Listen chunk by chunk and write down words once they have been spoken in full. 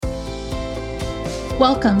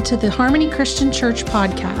Welcome to the Harmony Christian Church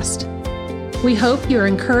podcast. We hope you are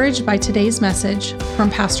encouraged by today's message from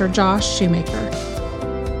Pastor Josh Shoemaker.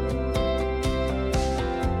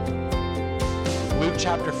 Luke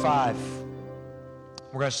chapter 5.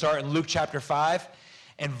 We're going to start in Luke chapter 5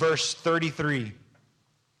 and verse 33.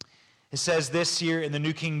 It says this here in the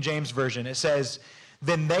New King James Version. It says,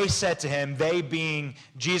 "Then they said to him," they being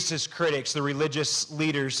Jesus' critics, the religious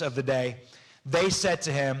leaders of the day, they said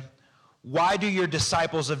to him, "Why do your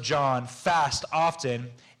disciples of John fast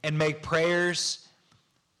often and make prayers?"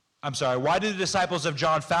 Why do the disciples of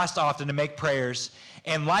John fast often and make prayers,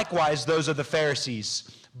 and likewise those of the Pharisees,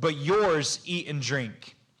 but yours eat and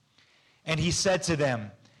drink? And he said to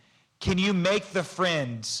them, "Can you make the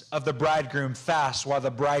friends of the bridegroom fast while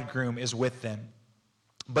the bridegroom is with them?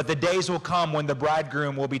 But the days will come when the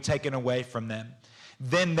bridegroom will be taken away from them.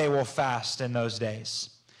 Then they will fast in those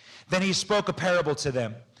days." Then he spoke a parable to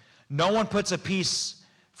them. "No one puts a piece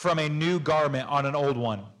from a new garment on an old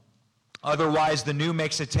one. Otherwise, the new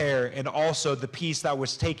makes a tear, and also the piece that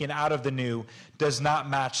was taken out of the new does not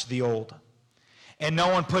match the old. And no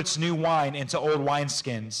one puts new wine into old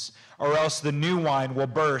wineskins, or else the new wine will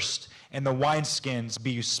burst, and the wineskins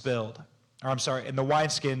be spilled. And the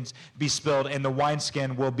wineskins be spilled, and the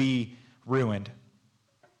wineskin will be ruined.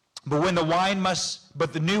 But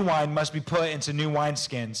the new wine must be put into new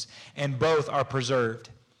wineskins, and both are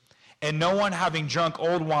preserved. And no one having drunk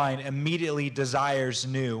old wine immediately desires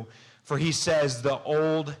new, for he says the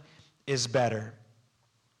old is better."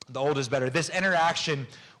 The old is better. This interaction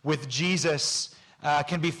with Jesus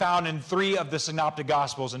can be found in 3 of the Synoptic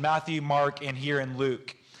Gospels, in Matthew, Mark, and here in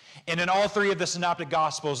Luke. And in all 3 of the Synoptic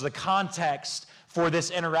Gospels, the context for this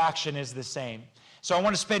interaction is the same. So I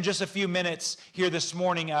want to spend just a few minutes here this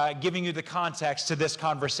morning giving you the context to this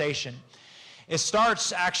conversation. It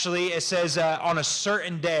starts, it says, on a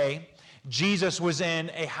certain day, Jesus was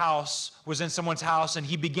in someone's house, and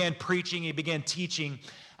he began preaching, he began teaching.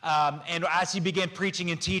 And as he began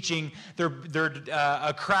preaching and teaching,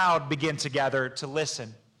 a crowd began to gather to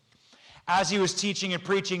listen. As he was teaching and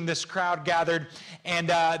preaching, this crowd gathered,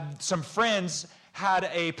 and some friends had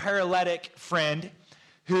a paralytic friend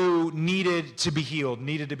who needed to be healed,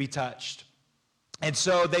 needed to be touched. And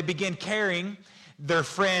so they began carrying their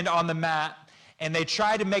friend on the mat, and they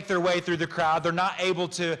try to make their way through the crowd. They're not able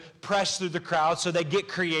to press through the crowd, so they get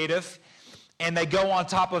creative, and they go on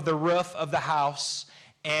top of the roof of the house,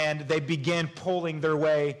 and they begin pushing their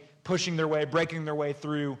way, breaking their way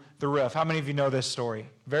through the roof. How many of you know this story?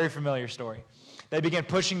 Very familiar story. They begin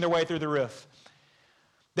pushing their way through the roof.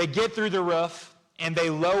 They get through the roof, and they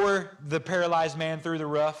lower the paralyzed man through the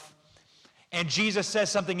roof, and Jesus says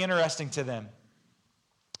something interesting to them.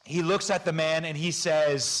 He looks at the man, and he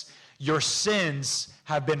says, "Your sins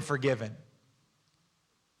have been forgiven."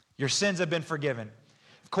 Your sins have been forgiven.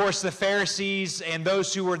 Of course, the Pharisees and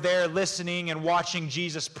those who were there listening and watching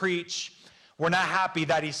Jesus preach were not happy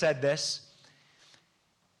that he said this.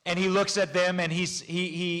 And he looks at them and he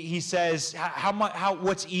says,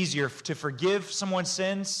 what's easier, to forgive someone's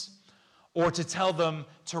sins or to tell them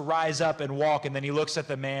to rise up and walk? And then he looks at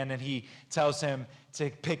the man and he tells him to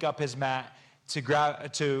pick up his mat,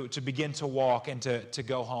 to begin to walk and to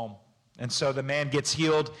go home. And so the man gets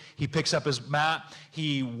healed. He picks up his mat.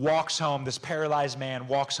 He walks home. This paralyzed man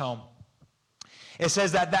walks home. It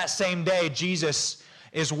says that same day, Jesus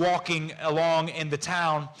is walking along in the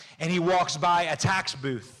town, and he walks by a tax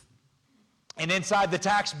booth. And inside the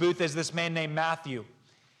tax booth is this man named Matthew.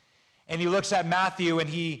 And he looks at Matthew,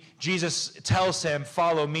 and Jesus tells him,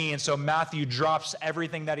 "Follow me." And so Matthew drops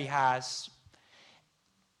everything that he has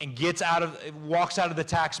and walks out of the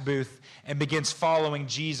tax booth and begins following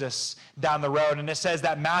Jesus down the road. And it says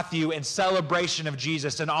that Matthew, in celebration of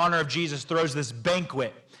Jesus, in honor of Jesus, throws this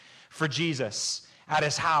banquet for Jesus at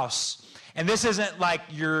his house. And this isn't like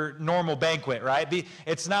your normal banquet, right?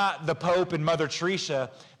 It's not the Pope and Mother Teresa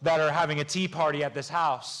that are having a tea party at this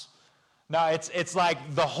house. No, it's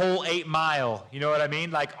like the whole 8 Mile, you know what I mean?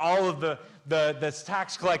 Like all of the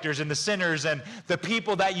tax collectors and the sinners and the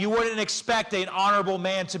people that you wouldn't expect an honorable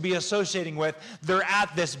man to be associating with, they're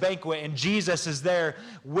at this banquet, and Jesus is there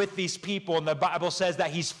with these people, and the Bible says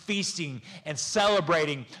that he's feasting and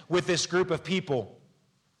celebrating with this group of people.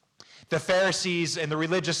 The Pharisees and the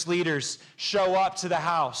religious leaders show up to the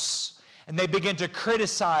house, and they begin to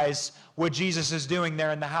criticize what Jesus is doing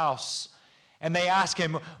there in the house. And they ask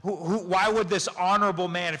him, why would this honorable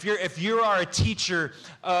man, if you are a teacher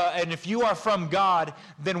and if you are from God,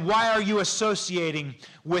 then why are you associating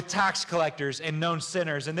with tax collectors and known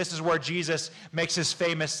sinners? And this is where Jesus makes his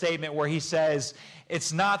famous statement where he says,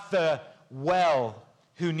 "It's not the well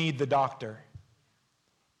who need the doctor,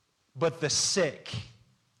 but the sick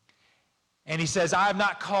And he says, I have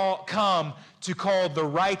not come to call the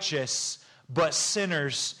righteous, but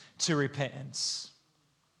sinners to repentance.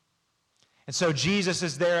 And so Jesus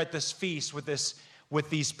is there at this feast with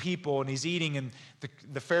these people, and he's eating, and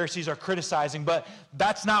the Pharisees are criticizing, but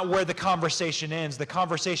that's not where the conversation ends. The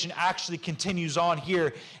conversation actually continues on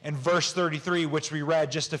here in verse 33, which we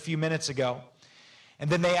read just a few minutes ago. And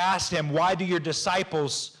then they asked him, why do your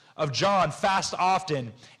disciples of John fast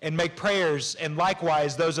often and make prayers, and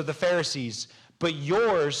likewise those of the Pharisees, but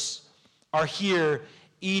yours are here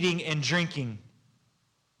eating and drinking?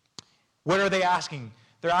 What are they asking?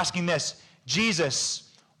 They're asking this,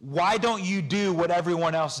 Jesus, why don't you do what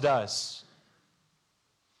everyone else does?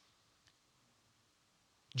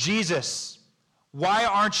 Jesus, why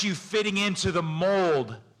aren't you fitting into the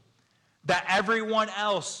mold that everyone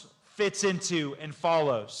else fits into and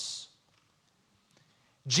follows?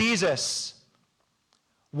 Jesus,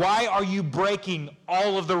 why are you breaking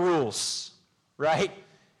all of the rules, right?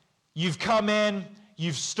 You've come in,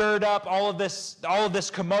 you've stirred up all of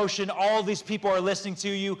this commotion, all of these people are listening to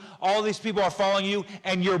you, all of these people are following you,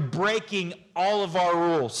 and you're breaking all of our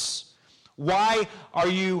rules. Why are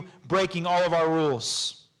you breaking all of our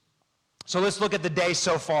rules? So let's look at the day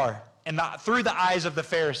so far, and through the eyes of the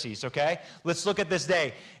Pharisees, okay? Let's look at this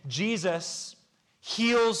day. Jesus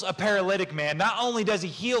heals a paralytic man. Not only does he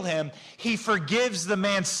heal him, he forgives the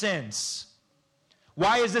man's sins.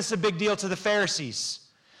 Why is this a big deal to the Pharisees?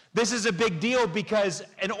 This is a big deal because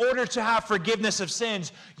in order to have forgiveness of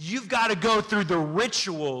sins, you've got to go through the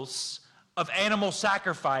rituals of animal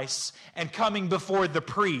sacrifice and coming before the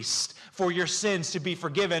priest for your sins to be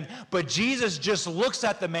forgiven. But Jesus just looks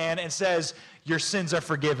at the man and says, your sins are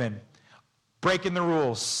forgiven. Breaking the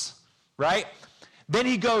rules, right? Then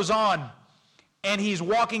he goes on and he's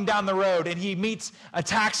walking down the road and he meets a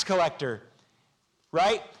tax collector,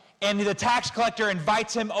 right? And the tax collector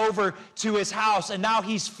invites him over to his house, and now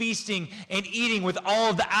he's feasting and eating with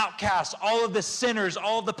all of the outcasts, all of the sinners,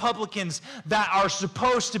 all of the publicans that are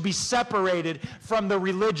supposed to be separated from the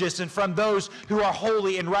religious and from those who are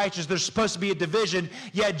holy and righteous. There's supposed to be a division,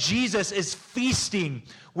 yet Jesus is feasting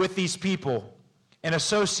with these people and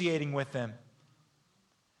associating with them.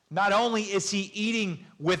 Not only is he eating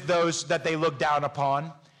with those that they look down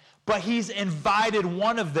upon, but he's invited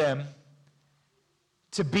one of them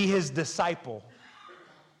to be his disciple.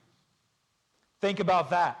 Think about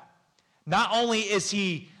that. Not only is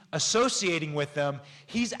he associating with them,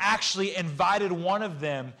 he's actually invited one of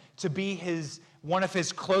them to be one of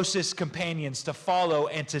his closest companions to follow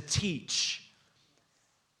and to teach.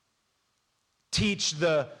 Teach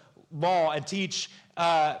the law and teach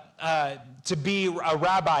to be a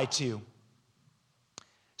rabbi to.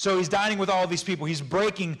 So he's dining with all of these people. He's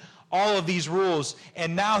breaking all of these rules,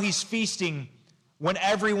 and now he's feasting when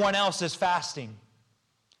everyone else is fasting.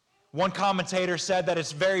 One commentator said that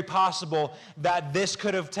it's very possible that this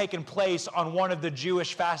could have taken place on one of the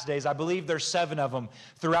Jewish fast days. I believe there's 7 of them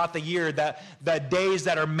throughout the year, that days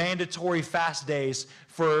that are mandatory fast days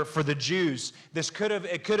for the Jews. It could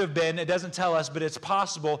have been, it doesn't tell us, but it's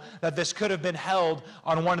possible that this could have been held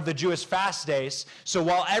on one of the Jewish fast days. So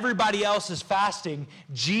while everybody else is fasting,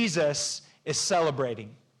 Jesus is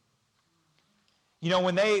celebrating. You know,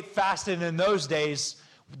 when they fasted in those days,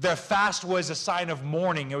 their fast was a sign of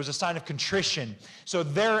mourning. It was a sign of contrition. So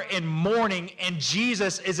they're in mourning, and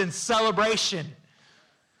Jesus is in celebration.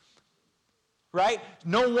 Right?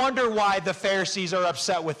 No wonder why the Pharisees are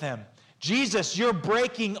upset with him. Jesus, you're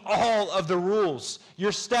breaking all of the rules.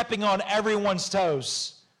 You're stepping on everyone's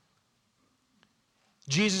toes.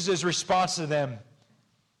 Jesus' response to them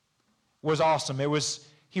was awesome.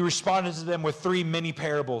 He responded to them with 3 mini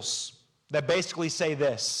parables that basically say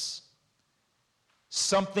this: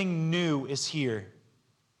 something new is here.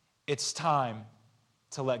 It's time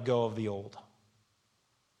to let go of the old.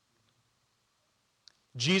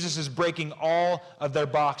 Jesus is breaking all of their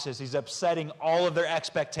boxes. He's upsetting all of their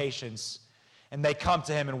expectations. And they come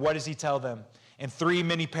to him, and what does he tell them? In 3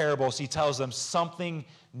 mini parables, he tells them something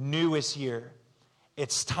new is here.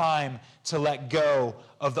 It's time to let go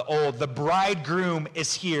of the old. The bridegroom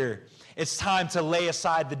is here. It's time to lay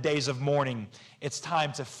aside the days of mourning. It's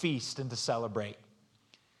time to feast and to celebrate.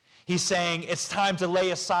 He's saying it's time to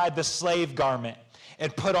lay aside the slave garment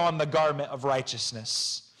and put on the garment of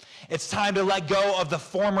righteousness. It's time to let go of the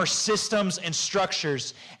former systems and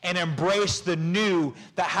structures and embrace the new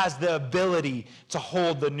that has the ability to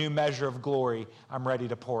hold the new measure of glory I'm ready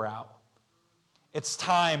to pour out. It's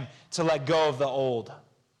time to let go of the old.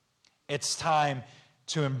 It's time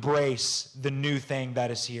to embrace the new thing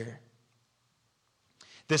that is here.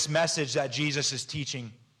 This message that Jesus is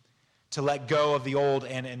teaching to let go of the old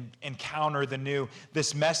and encounter the new.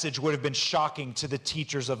 This message would have been shocking to the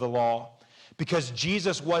teachers of the law because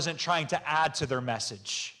Jesus wasn't trying to add to their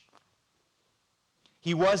message.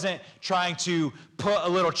 He wasn't trying to put a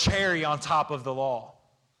little cherry on top of the law.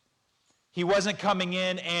 He wasn't coming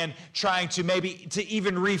in and trying to maybe to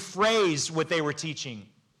even rephrase what they were teaching.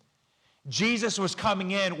 Jesus was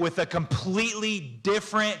coming in with a completely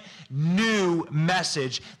different, new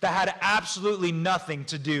message that had absolutely nothing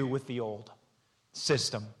to do with the old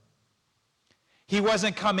system. He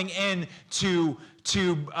wasn't coming in to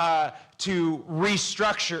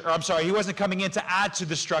restructure, or I'm sorry, he wasn't coming in to add to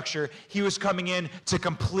the structure. He was coming in to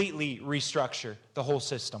completely restructure the whole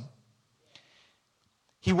system.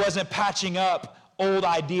 He wasn't patching up old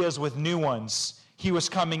ideas with new ones. He was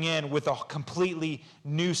coming in with a completely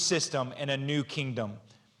new system and a new kingdom.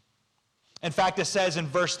 In fact, it says in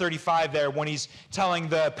verse 35 there, when he's telling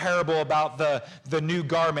the parable about the new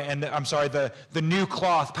garment, and the new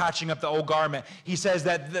cloth patching up the old garment, he says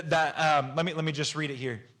let me just read it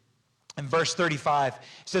here. In verse 35, it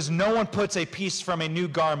says, "No one puts a piece from a new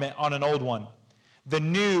garment on an old one. The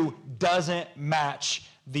new doesn't match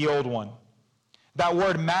the old one." That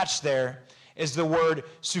word match there is the word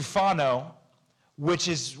sufano, which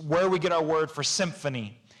is where we get our word for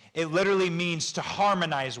symphony. It literally means to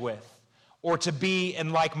harmonize with or to be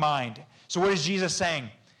in like mind. So what is Jesus saying?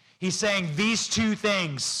 He's saying these two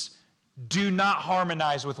things do not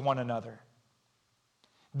harmonize with one another.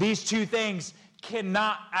 These two things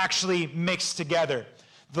cannot actually mix together.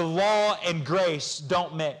 The law and grace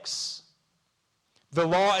don't mix. The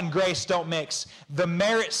law and grace don't mix. The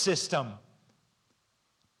merit system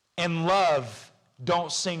and love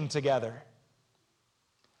don't sing together.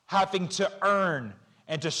 Having to earn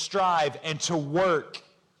and to strive and to work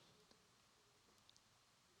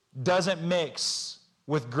doesn't mix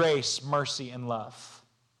with grace, mercy, and love.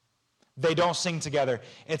 They don't sing together.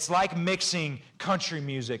 It's like mixing country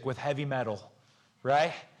music with heavy metal,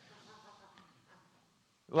 right?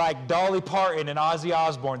 Like Dolly Parton and Ozzy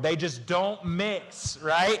Osbourne. They just don't mix,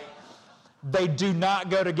 right? They do not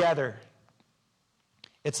go together.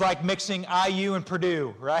 It's like mixing IU and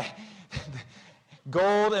Purdue, right?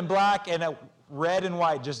 Gold and black and red and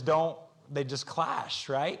white they just clash,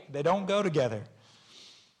 right? They don't go together.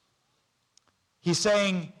 He's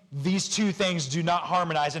saying these two things do not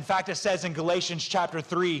harmonize. In fact, it says in Galatians chapter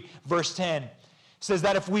 3, verse 10, it says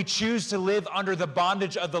that if we choose to live under the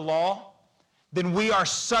bondage of the law, then we are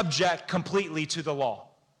subject completely to the law.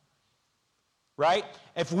 Right?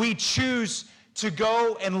 If we choose to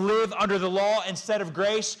go and live under the law instead of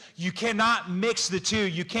grace, you cannot mix the two.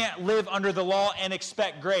 You can't live under the law and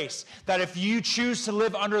expect grace. That if you choose to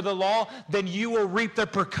live under the law, then you will reap the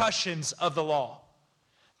repercussions of the law.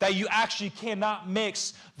 That you actually cannot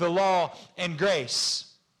mix the law and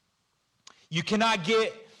grace. You cannot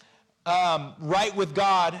get right with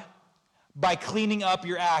God by cleaning up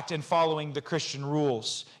your act and following the Christian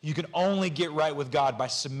rules. You can only get right with God by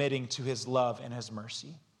submitting to His love and His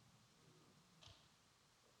mercy.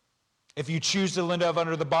 If you choose to live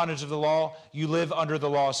under the bondage of the law, you live under the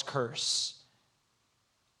law's curse.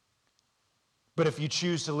 But if you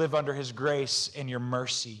choose to live under His grace and your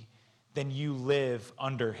mercy, then you live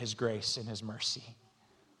under His grace and His mercy.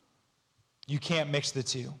 You can't mix the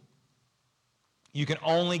two. You can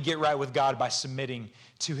only get right with God by submitting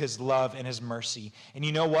to His love and His mercy. And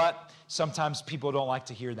you know what? Sometimes people don't like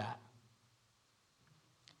to hear that.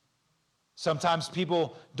 Sometimes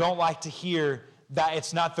people don't like to hear that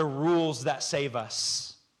it's not the rules that save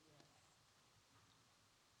us.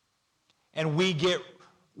 And we get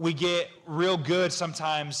real good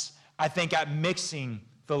sometimes, I think, at mixing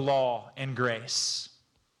the law and grace.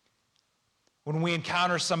 When we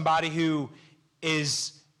encounter somebody who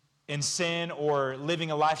is in sin or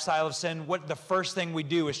living a lifestyle of sin, what the first thing we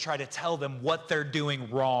do is try to tell them what they're doing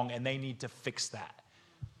wrong and they need to fix that.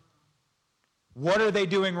 What are they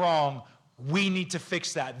doing wrong? We need to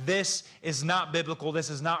fix that. This is not biblical. This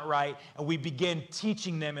is not right. And we begin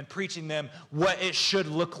teaching them and preaching them what it should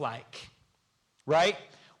look like. Right?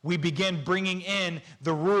 We begin bringing in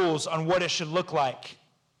the rules on what it should look like.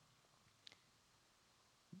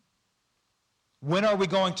 When are we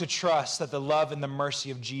going to trust that the love and the mercy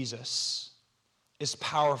of Jesus is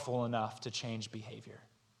powerful enough to change behavior?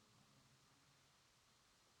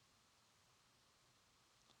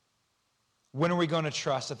 When are we going to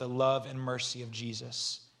trust that the love and mercy of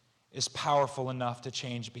Jesus is powerful enough to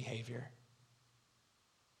change behavior?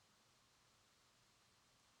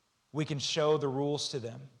 We can show the rules to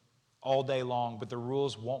them all day long, but the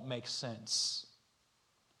rules won't make sense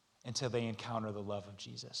until they encounter the love of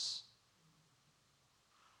Jesus.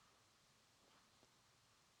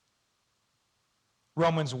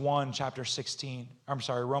 Romans chapter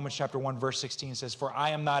 1, verse 16 says, "For I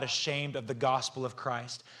am not ashamed of the gospel of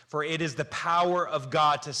Christ, for it is the power of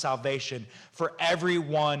God to salvation for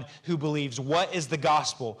everyone who believes." What is the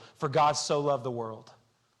gospel? For God so loved the world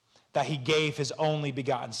that he gave his only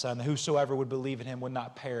begotten Son, that whosoever would believe in him would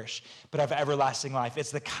not perish, but have everlasting life.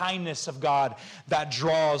 It's the kindness of God that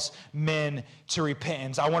draws men to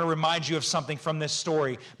repentance. I want to remind you of something from this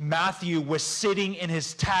story. Matthew was sitting in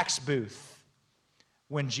his tax booth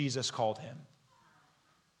when Jesus called him.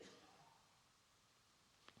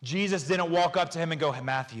 Jesus didn't walk up to him and go, "Hey,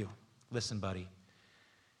 Matthew, listen, buddy,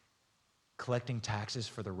 collecting taxes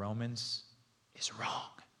for the Romans is wrong.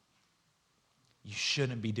 You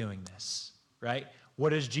shouldn't be doing this," right? What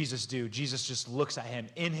does Jesus do? Jesus just looks at him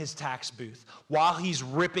in his tax booth while he's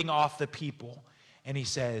ripping off the people, and he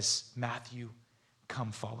says, "Matthew,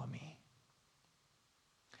 come follow me."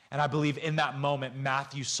 And I believe in that moment,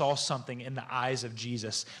 Matthew saw something in the eyes of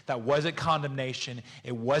Jesus that wasn't condemnation,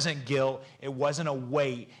 it wasn't guilt, it wasn't a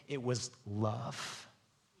weight, it was love.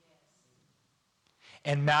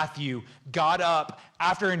 And Matthew got up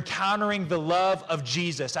after encountering the love of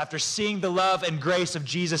Jesus, after seeing the love and grace of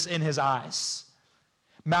Jesus in his eyes.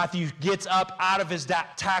 Matthew gets up out of his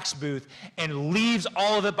tax booth and leaves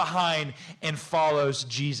all of it behind and follows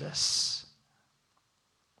Jesus.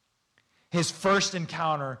 His first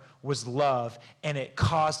encounter was love, and it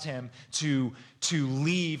caused him to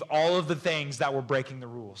leave all of the things that were breaking the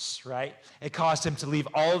rules, right? It caused him to leave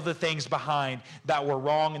all of the things behind that were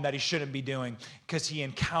wrong and that he shouldn't be doing because he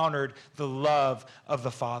encountered the love of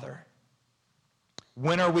the Father.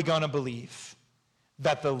 When are we going to believe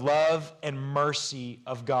that the love and mercy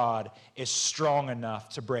of God is strong enough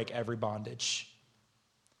to break every bondage?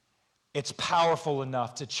 It's powerful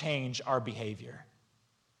enough to change our behavior.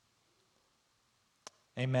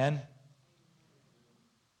 Amen?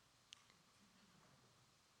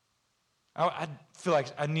 I feel like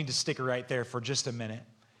I need to stick it right there for just a minute.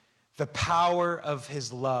 The power of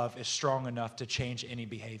his love is strong enough to change any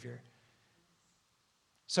behavior.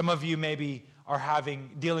 Some of you maybe are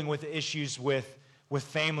dealing with issues with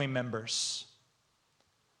family members.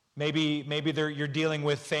 Maybe you're dealing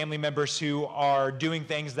with family members who are doing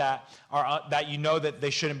things that you know that they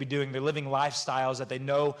shouldn't be doing. They're living lifestyles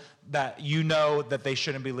that you know that they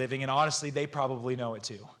shouldn't be living, and honestly, they probably know it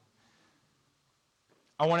too.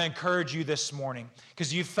 I want to encourage you this morning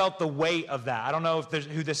because you felt the weight of that. I don't know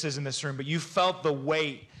who this is in this room, but you felt the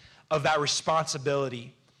weight of that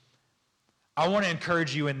responsibility. I want to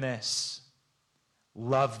encourage you in this: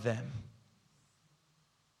 love them.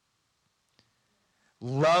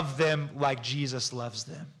 Love them like Jesus loves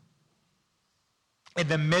them. In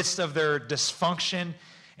the midst of their dysfunction,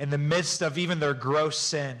 in the midst of even their gross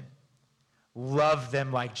sin, love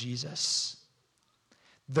them like Jesus.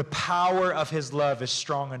 The power of his love is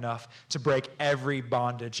strong enough to break every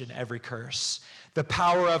bondage and every curse. The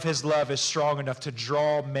power of his love is strong enough to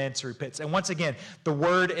draw men to repentance. And once again, the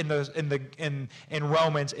word in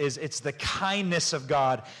Romans is it's the kindness of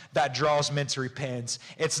God that draws men to repentance.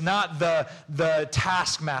 It's not the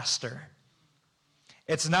taskmaster.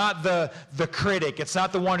 It's not the critic. It's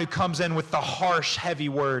not the one who comes in with the harsh, heavy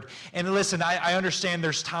word. And listen, I understand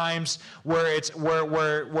there's times where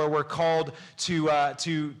we're called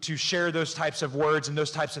to share those types of words and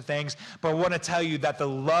those types of things. But I want to tell you that the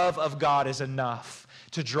love of God is enough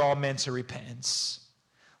to draw men to repentance.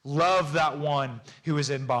 Love that one who is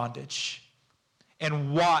in bondage.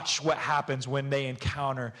 And watch what happens when they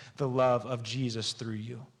encounter the love of Jesus through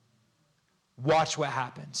you. Watch what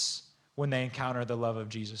happens when they encounter the love of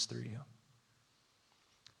Jesus through you.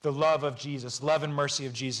 The love of Jesus, love and mercy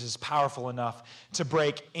of Jesus is powerful enough to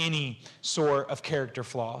break any sort of character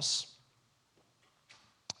flaws.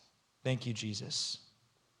 Thank you, Jesus.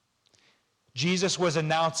 Jesus was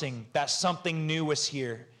announcing that something new was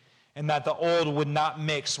here and that the old would not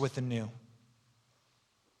mix with the new.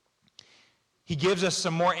 He gives us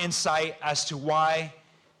some more insight as to why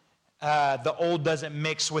the old doesn't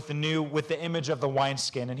mix with the new, with the image of the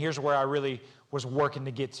wineskin. And here's where I really was working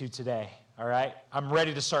to get to today, all right? I'm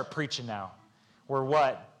ready to start preaching now. We're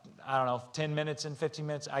what? I don't know, 10 minutes and 15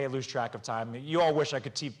 minutes? I lose track of time. You all wish I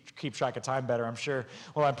could keep track of time better, I'm sure,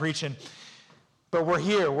 while I'm preaching. But we're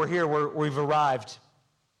here, we've arrived.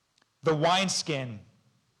 The wineskin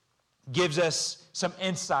gives us some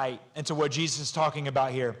insight into what Jesus is talking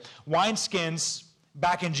about here. Wineskins,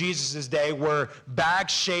 back in Jesus' day, were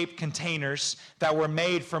bag-shaped containers that were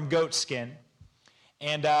made from goat skin.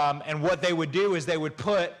 And what they would do is they would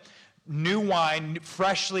put new wine,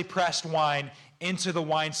 freshly pressed wine, into the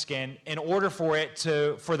wineskin in order for it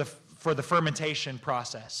for the fermentation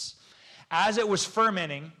process. As it was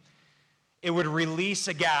fermenting, it would release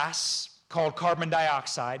a gas called carbon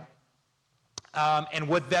dioxide. And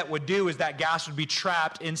what that would do is that gas would be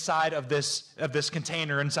trapped inside of this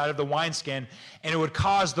container, inside of the wineskin, and it would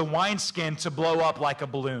cause the wineskin to blow up like a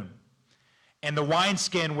balloon. And the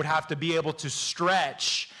wineskin would have to be able to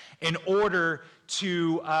stretch in order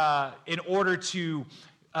to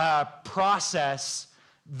process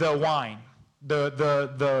the wine.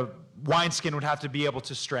 The wineskin would have to be able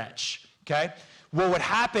to stretch. Okay? What would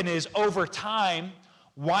happen is over time,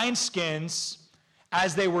 wineskins,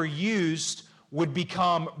 as they were used, would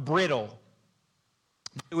become brittle.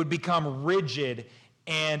 It would become rigid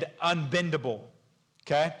and unbendable.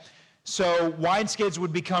 Okay? So wineskins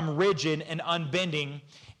would become rigid and unbending,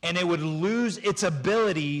 and it would lose its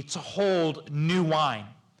ability to hold new wine.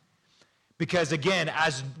 Because again,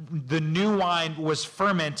 as the new wine was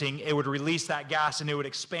fermenting, it would release that gas and it would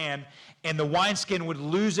expand, and the wineskin would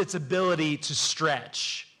lose its ability to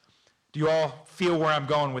stretch. Do you all feel where I'm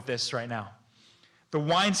going with this right now? The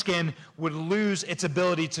wineskin would lose its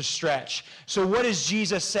ability to stretch. So what is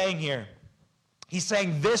Jesus saying here? He's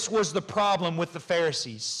saying this was the problem with the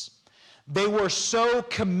Pharisees. They were so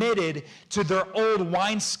committed to their old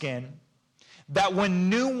wineskin that when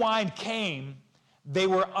new wine came, they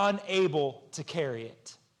were unable to carry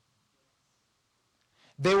it.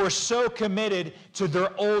 They were so committed to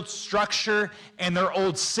their old structure and their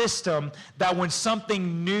old system that when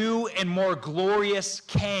something new and more glorious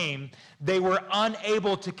came, they were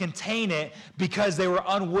unable to contain it because they were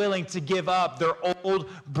unwilling to give up their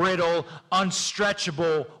old, brittle,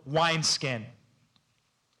 unstretchable wineskin.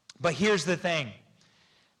 But here's the thing.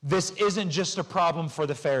 This isn't just a problem for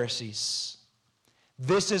the Pharisees.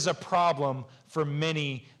 This is a problem for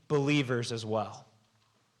many believers as well.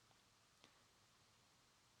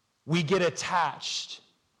 We get attached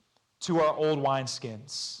to our old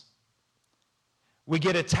wineskins. We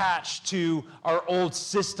get attached to our old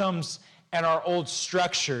systems and our old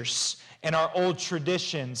structures and our old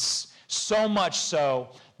traditions, so much so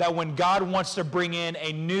that when God wants to bring in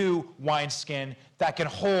a new wineskin that can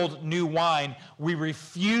hold new wine, we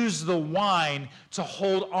refuse the wine to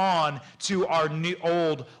hold on to our new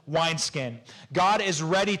old wineskin. God is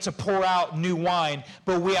ready to pour out new wine,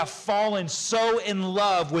 but we have fallen so in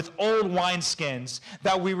love with old wineskins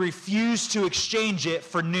that we refuse to exchange it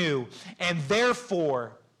for new, and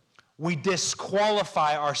therefore we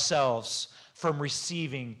disqualify ourselves from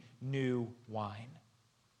receiving new wine.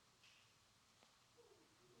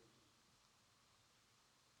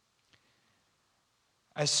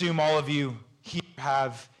 I assume all of you here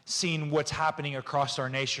have seen what's happening across our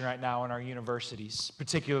nation right now in our universities,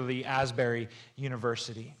 particularly Asbury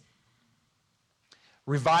University.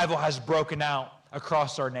 Revival has broken out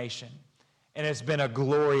across our nation, and it's been a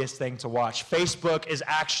glorious thing to watch. Facebook is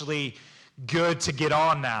actually good to get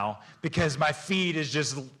on now because my feed is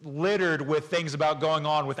just littered with things about going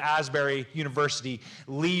on with Asbury University,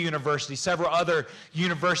 Lee University, several other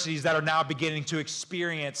universities that are now beginning to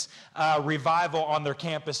experience revival on their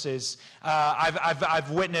campuses. I've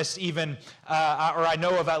witnessed even, or I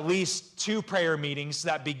know of at least 2 prayer meetings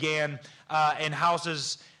that began in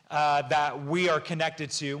houses that we are connected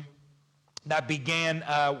to, that began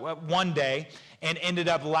one day and ended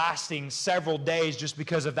up lasting several days just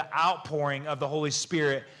because of the outpouring of the Holy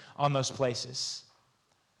Spirit on those places.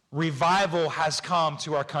 Revival has come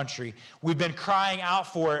to our country. We've been crying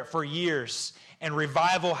out for it for years, and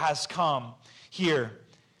revival has come here.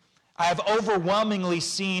 I have overwhelmingly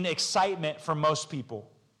seen excitement from most people.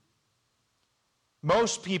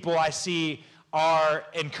 Most people I see are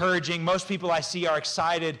encouraging. Most people I see are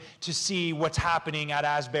excited to see what's happening at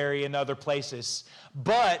Asbury and other places.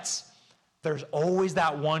 But there's always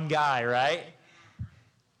that one guy, right?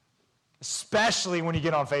 Especially when you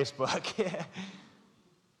get on Facebook.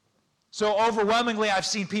 So overwhelmingly, I've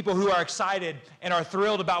seen people who are excited and are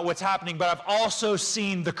thrilled about what's happening, but I've also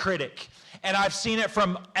seen the critic. And I've seen it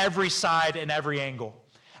from every side and every angle.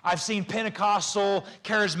 I've seen Pentecostal,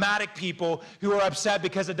 charismatic people who are upset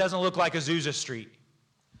because it doesn't look like Azusa Street.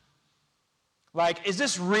 Like, is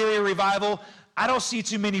this really a revival? I don't see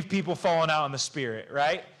too many people falling out in the Spirit,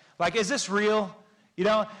 right? Like, is this real? You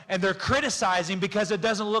know, and they're criticizing because it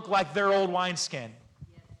doesn't look like their old wineskin.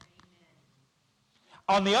 Yes,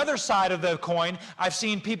 on the other side of the coin, I've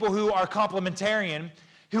seen people who are complementarian,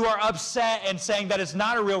 who are upset and saying that it's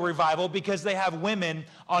not a real revival because they have women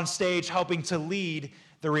on stage helping to lead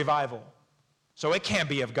the revival. So it can't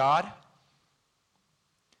be of God.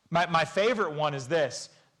 My favorite one is this.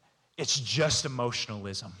 It's just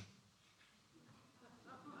emotionalism.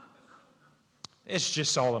 It's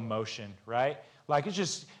just all emotion, right? Like it's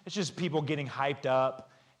just people getting hyped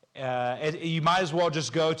up You might as well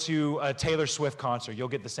just go to a Taylor Swift concert. You'll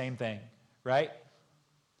get the same thing, right?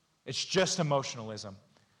 It's just emotionalism.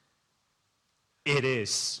 It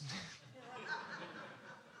is.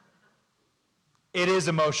 It is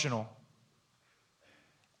emotional.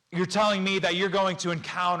 You're telling me that you're going to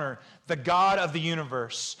encounter the God of the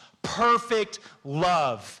universe, perfect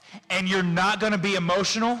love, and you're not going to be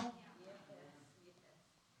emotional?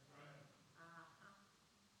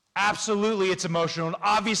 Absolutely, it's emotional. And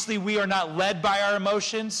obviously, we are not led by our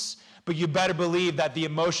emotions, but you better believe that the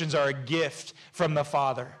emotions are a gift from the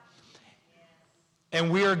Father.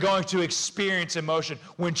 And we are going to experience emotion.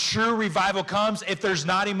 When true revival comes, if there's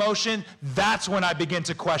not emotion, that's when I begin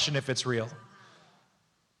to question if it's real.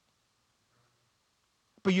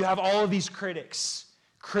 But you have all of these critics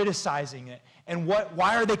criticizing it. And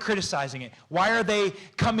why are they criticizing it? Why are they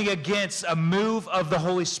coming against a move of the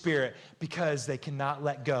Holy Spirit? Because they cannot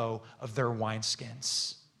let go of their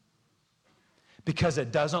wineskins. Because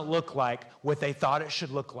it doesn't look like what they thought it should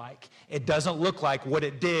look like. It doesn't look like what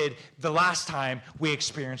it did the last time we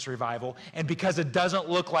experienced revival. And because it doesn't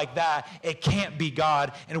look like that, it can't be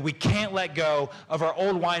God. And we can't let go of our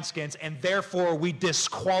old wineskins. And therefore, we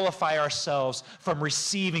disqualify ourselves from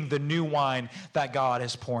receiving the new wine that God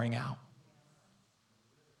is pouring out.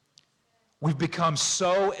 We've become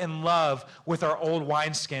so in love with our old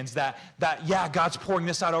wineskins that yeah, God's pouring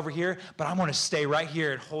this out over here, but I'm going to stay right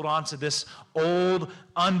here and hold on to this old,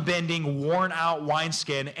 unbending, worn-out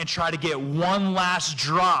wineskin and try to get one last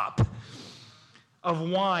drop of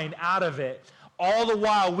wine out of it. All the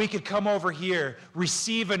while, we could come over here,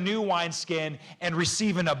 receive a new wineskin, and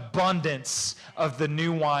receive an abundance of the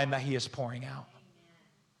new wine that He is pouring out.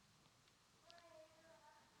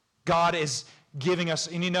 God is giving us,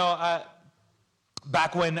 and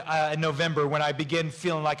back when in November, when I began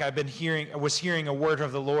feeling like I was hearing a word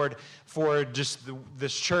of the Lord for just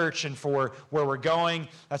this church and for where we're going,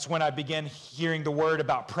 that's when I began hearing the word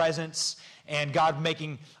about presence and God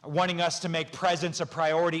wanting us to make presence a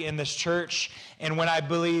priority in this church. And when I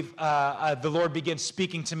believe the Lord began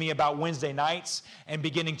speaking to me about Wednesday nights and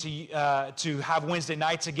beginning to have Wednesday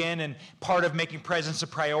nights again, and part of making presence a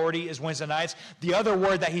priority is Wednesday nights. The other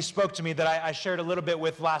word that He spoke to me that I shared a little bit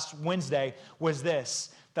with last Wednesday was this,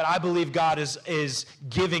 that I believe God is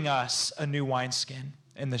giving us a new wineskin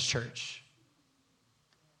in this church.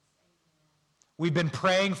 We've been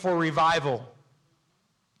praying for revival.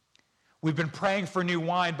 We've been praying for new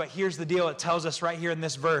wine, but here's the deal. It tells us right here in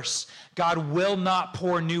this verse, God will not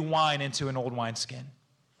pour new wine into an old wineskin.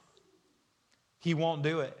 He won't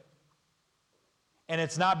do it. And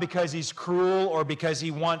it's not because He's cruel or because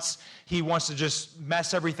He wants to just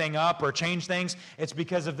mess everything up or change things. It's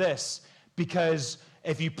because of this. Because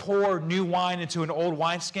if you pour new wine into an old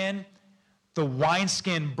wineskin, the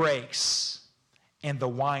wineskin breaks and the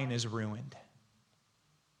wine is ruined.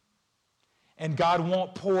 And God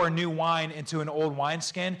won't pour new wine into an old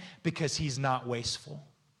wineskin because He's not wasteful.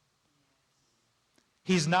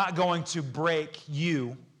 He's not going to break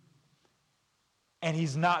you, and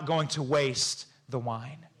He's not going to waste the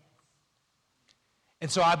wine.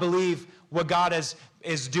 And so I believe what God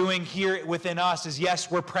is doing here within us is,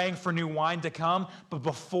 yes, we're praying for new wine to come, but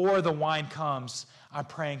before the wine comes, I'm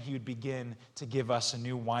praying He would begin to give us a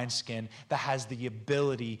new wineskin that has the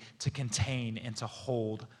ability to contain and to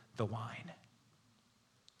hold the wine.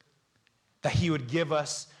 That He would give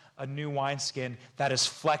us a new wineskin that is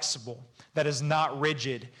flexible, that is not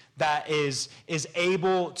rigid, that is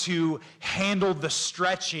able to handle the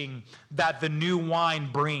stretching that the new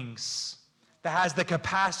wine brings, that has the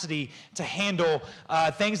capacity to handle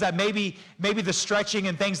things that maybe the stretching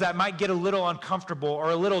and things that might get a little uncomfortable or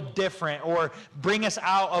a little different or bring us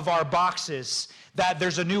out of our boxes, that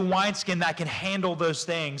there's a new wineskin that can handle those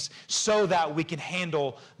things so that we can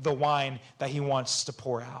handle the wine that He wants to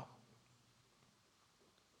pour out.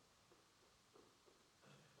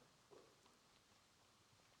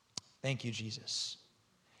 Thank you, Jesus.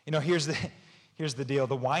 Here's the deal.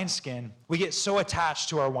 The wineskin, we get so attached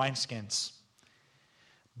to our wineskins.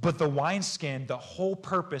 But the wineskin, the whole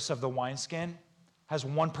purpose of the wineskin has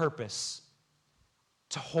one purpose: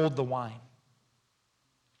 to hold the wine.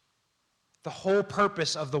 The whole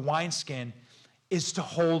purpose of the wineskin is to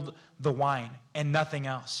hold the wine and nothing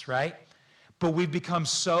else, right? But we've become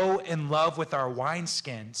so in love with our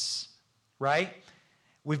wineskins, right?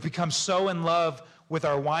 We've become so in love with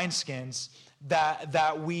our wineskins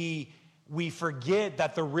that we forget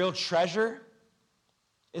that the real treasure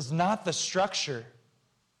is not the structure.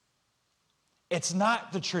 It's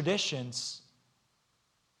not the traditions.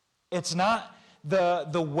 It's not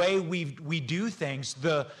the way we do things.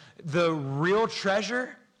 The real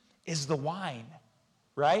treasure is the wine.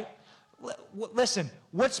 right? Listen,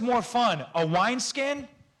 what's more fun, a wineskin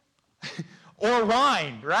or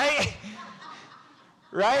wine, right?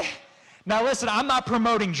 Right? Now listen, I'm not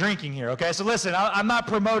promoting drinking here, okay? So listen, I'm not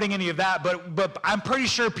promoting any of that, but I'm pretty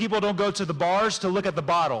sure people don't go to the bars to look at the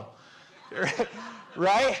bottle,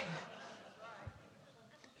 right?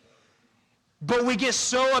 But we get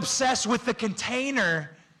so obsessed with the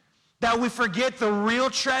container that we forget the real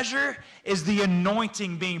treasure is the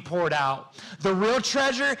anointing being poured out. The real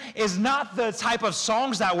treasure is not the type of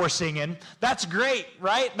songs that we're singing. That's great,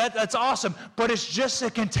 right? That's awesome. But it's just a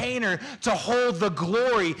container to hold the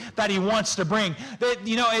glory that he wants to bring.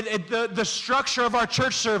 The structure of our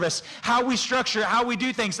church service, how we structure, how we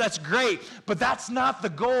do things, that's great. But that's not the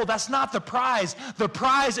goal. That's not the prize. The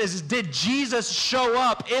prize is, did Jesus show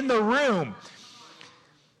up in the room?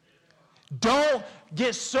 Don't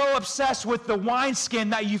get so obsessed with the wineskin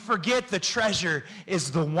that you forget the treasure is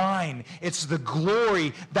the wine. It's the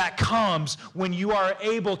glory that comes when you are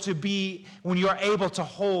able to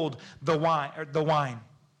hold the wine.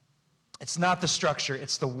 It's not the structure,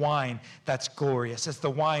 it's the wine that's glorious. It's the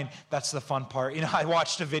wine that's the fun part. I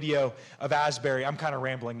watched a video of Asbury. I'm kind of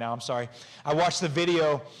rambling now, I'm sorry. I watched the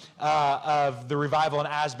video of the revival in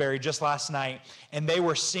Asbury just last night, and they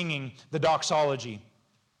were singing the doxology.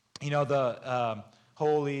 The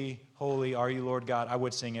holy, holy are you, Lord God. I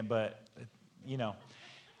would sing it, but,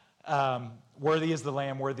 worthy is the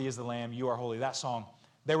Lamb, you are holy. That song.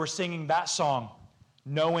 They were singing that song,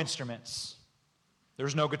 no instruments. There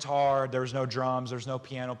was no guitar, there was no drums, there was no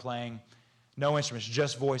piano playing, no instruments,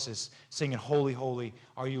 just voices singing, holy, holy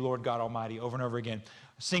are you, Lord God Almighty, over and over again.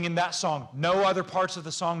 Singing that song, no other parts of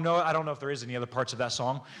the song. No, I don't know if there is any other parts of that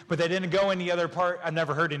song, but they didn't go any other part. I've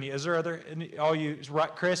never heard any. Is there other?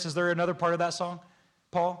 Chris, is there another part of that song?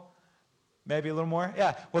 Paul, maybe a little more.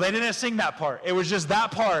 Yeah. Well, they didn't sing that part. It was just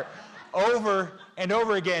that part, over and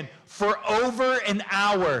over again for over an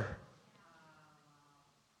hour.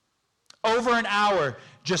 Over an hour,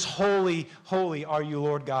 just holy, holy are you,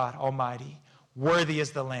 Lord God Almighty. Worthy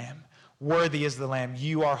is the Lamb. Worthy is the Lamb.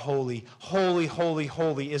 You are holy. Holy, holy,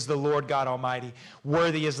 holy is the Lord God Almighty.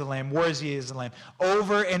 Worthy is the Lamb. Worthy is the Lamb.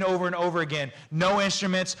 Over and over and over again. No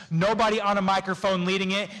instruments. Nobody on a microphone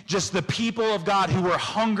leading it. Just the people of God who were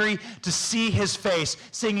hungry to see his face,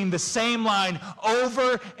 singing the same line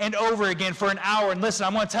over and over again for an hour. And listen,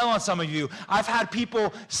 I'm going to tell on some of you. I've had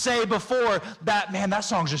people say before that, man, that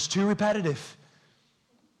song's just too repetitive.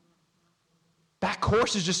 That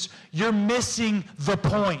chorus is just, you're missing the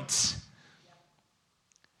point.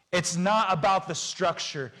 It's not about the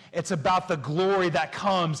structure. It's about the glory that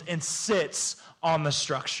comes and sits on the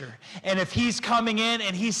structure. And if he's coming in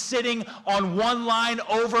and he's sitting on one line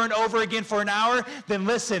over and over again for an hour, then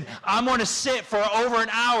listen, I'm going to sit for over an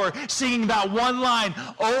hour singing that one line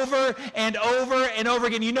over and over and over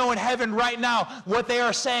again. In heaven right now, what they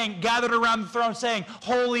are saying, gathered around the throne saying,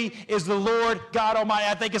 holy is the Lord God Almighty.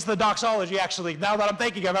 I think it's the doxology, actually. Now that I'm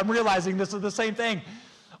thinking of it, I'm realizing this is the same thing.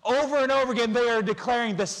 Over and over again, they are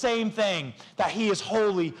declaring the same thing, that he is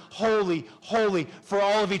holy, holy, holy for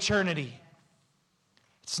all of eternity.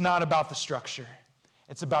 It's not about the structure.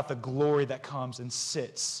 It's about the glory that comes and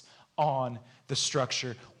sits on the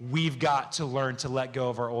structure. We've got to learn to let go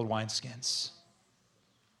of our old wineskins.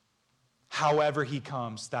 However he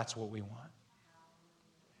comes, that's what we want.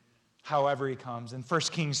 However he comes. In 1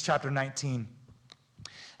 Kings chapter 19,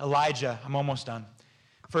 Elijah, I'm almost done.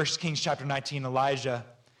 1 Kings chapter 19, Elijah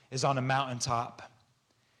is on a mountaintop,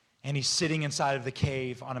 and he's sitting inside of the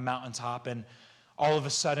cave on a mountaintop, and all of a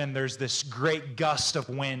sudden there's this great gust of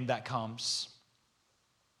wind that comes.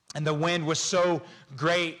 And the wind was so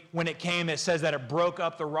great when it came, it says that it broke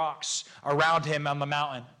up the rocks around him on the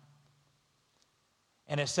mountain.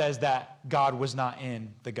 And it says that God was not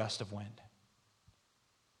in the gust of wind.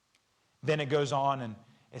 Then it goes on and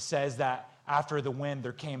it says that after the wind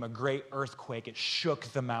there came a great earthquake. It shook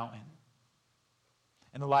the mountain.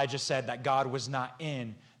 And Elijah said that God was not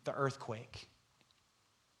in the earthquake.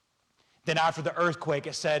 Then after the earthquake,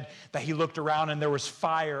 it said that he looked around and there was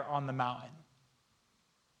fire on the mountain.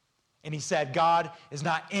 And he said, God is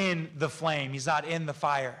not in the flame. He's not in the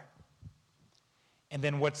fire. And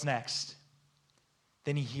then what's next?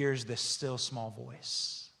 Then he hears this still small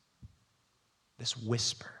voice, this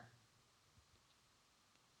whisper.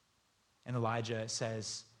 And Elijah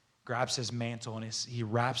says, grabs his mantle and he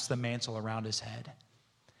wraps the mantle around his head.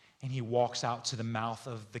 And he walks out to the mouth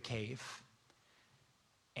of the cave.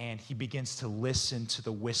 And he begins to listen to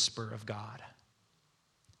the whisper of God.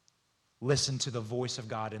 Listen to the voice of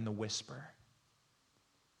God in the whisper.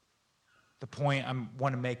 The point I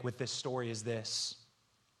want to make with this story is this.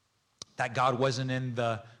 that God wasn't in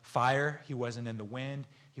the fire, he wasn't in the wind,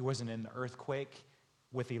 he wasn't in the earthquake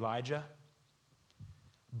with Elijah,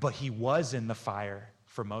 but he was in the fire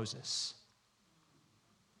for Moses.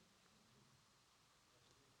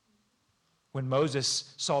 When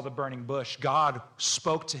Moses saw the burning bush, God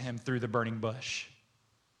spoke to him through the burning bush.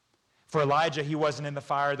 For Elijah, he wasn't in the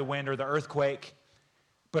fire, the wind, or the earthquake,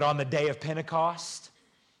 but on the day of Pentecost,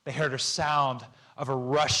 they heard a sound of a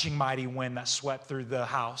rushing mighty wind that swept through the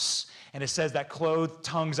house. And it says that clothed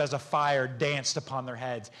tongues as a fire danced upon their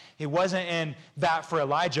heads. He wasn't in that for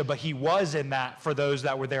Elijah, but he was in that for those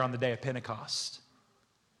that were there on the day of Pentecost.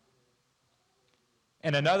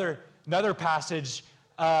 And another passage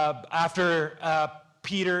after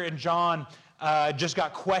Peter and John just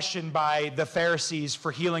got questioned by the Pharisees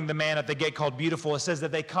for healing the man at the gate called Beautiful. It says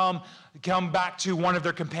that they come back to one of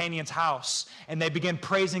their companions' house, and they begin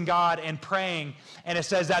praising God and praying. And it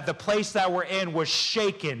says that the place that we're in was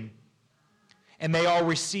shaken, and they all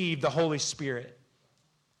received the Holy Spirit.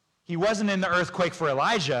 He wasn't in the earthquake for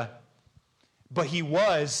Elijah, but he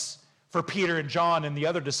was for Peter and John and the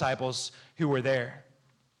other disciples who were there.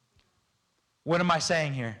 What am I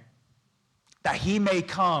saying here? That he may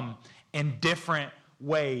come in different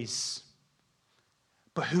ways.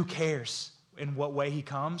 But who cares in what way he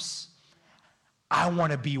comes? I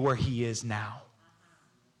want to be where he is now.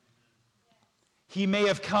 He may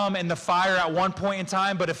have come in the fire at one point in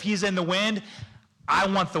time, but if he's in the wind, I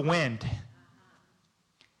want the wind.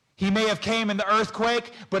 He may have came in the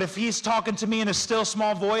earthquake, but if he's talking to me in a still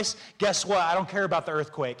small voice, guess what? I don't care about the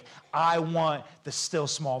earthquake. I want the still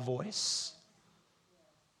small voice.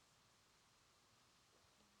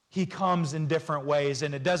 He comes in different ways,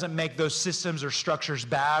 and it doesn't make those systems or structures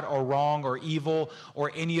bad or wrong or evil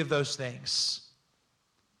or any of those things.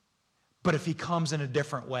 But if he comes in a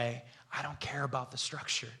different way, I don't care about the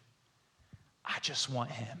structure. I just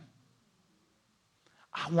want him.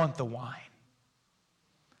 I want the wine.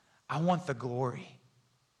 I want the glory.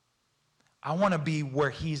 I want to be where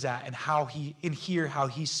he's at and hear how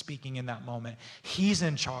he's speaking in that moment. He's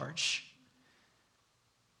in charge.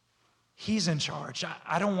 He's in charge.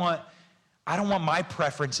 I don't want my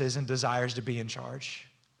preferences and desires to be in charge.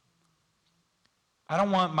 I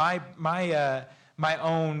don't want my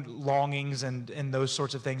own longings and those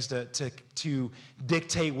sorts of things to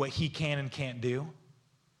dictate what he can and can't do.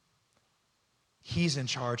 He's in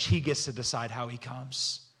charge. He gets to decide how he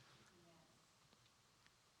comes.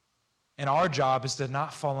 And our job is to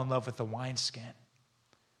not fall in love with the wineskin,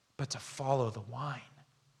 but to follow the wine.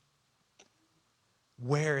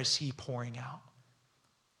 Where is he pouring out?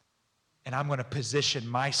 And I'm going to position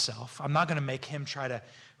myself. I'm not going to make him try to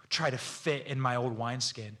fit in my old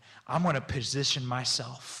wineskin. I'm going to position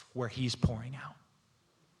myself where he's pouring out.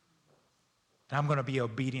 And I'm going to be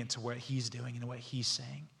obedient to what he's doing and what he's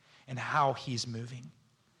saying and how he's moving.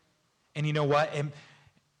 And you know what?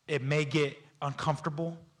 It may get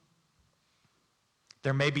uncomfortable.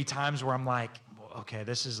 There may be times where I'm like, well, okay,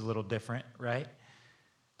 this is a little different, right?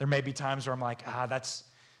 There may be times where I'm like, that's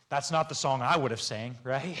not the song I would have sang,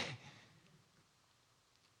 right?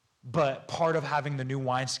 But part of having the new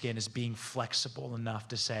wineskin is being flexible enough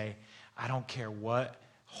to say, I don't care what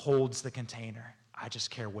holds the container. I just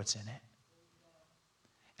care what's in it.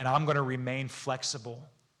 And I'm going to remain flexible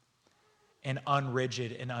and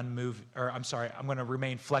unrigid and unmoved, I'm going to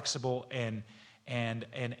remain flexible and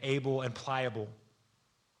able and pliable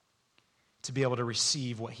to be able to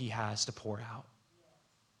receive what he has to pour out.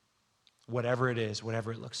 Whatever it is,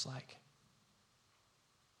 whatever it looks like.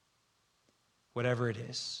 Whatever it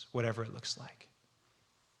is, whatever it looks like.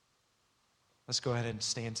 Let's go ahead and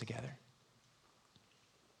stand together.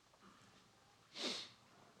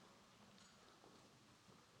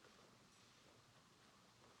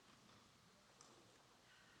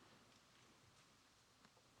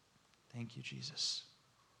 Thank you, Jesus.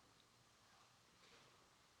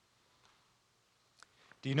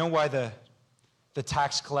 Do you know why the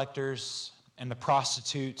tax collectors and the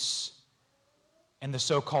prostitutes and the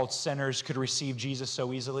so-called sinners could receive Jesus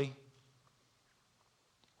so easily?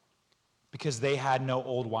 Because they had no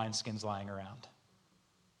old wineskins lying around.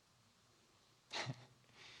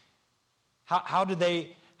 How did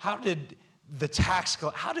the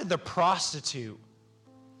prostitute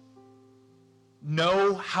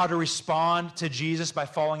know how to respond to Jesus by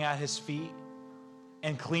falling at his feet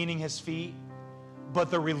and cleaning his feet? But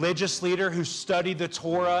the religious leader who studied the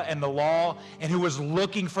Torah and the law and who was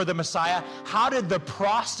looking for the Messiah, how did the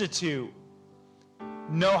prostitute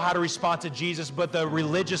know how to respond to Jesus, but the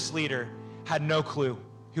religious leader had no clue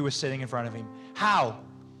who was sitting in front of him? How?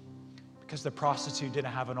 Because the prostitute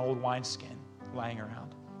didn't have an old wineskin lying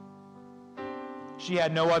around. She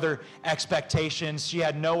had no other expectations. She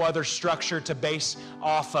had no other structure to base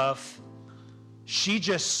off of. She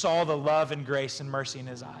just saw the love and grace and mercy in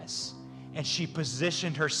his eyes. And she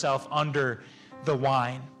positioned herself under the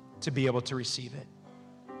wine to be able to receive it.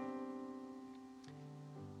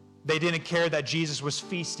 They didn't care that Jesus was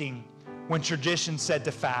feasting when tradition said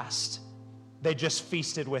to fast. They just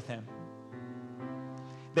feasted with him.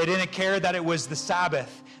 They didn't care that it was the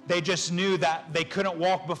Sabbath. They just knew that they couldn't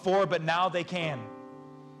walk before, but now they can.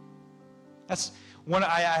 That's one.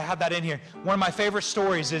 I have that in here. One of my favorite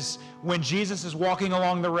stories is when Jesus is walking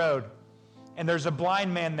along the road, and there's a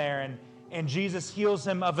blind man there, and Jesus heals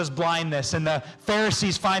him of his blindness. And the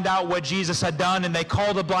Pharisees find out what Jesus had done, and they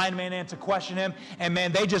call the blind man in to question him. And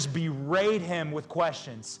man, they just berate him with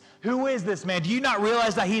questions. Who is this man? Do you not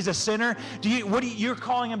realize that he's a sinner? You're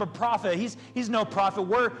calling him a prophet? He's no prophet.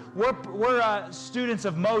 We're students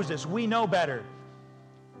of Moses. We know better.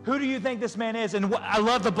 Who do you think this man is? And I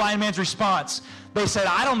love the blind man's response. They said,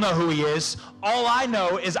 I don't know who he is. All I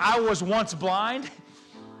know is I was once blind,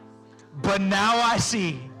 but now I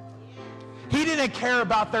see. He didn't care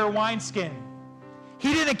about their wineskin.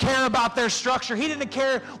 He didn't care about their structure. He didn't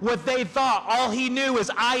care what they thought. All he knew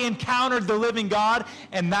is I encountered the living God,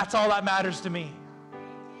 and that's all that matters to me.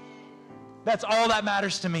 That's all that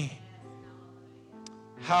matters to me.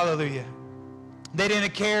 Hallelujah. They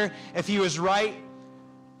didn't care if he was right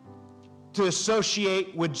to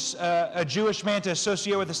associate with a Jewish man, to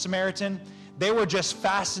associate with a Samaritan. They were just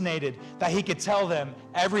fascinated that he could tell them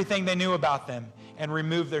everything they knew about them and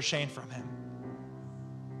remove their shame from him.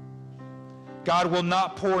 God will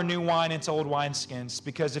not pour new wine into old wineskins,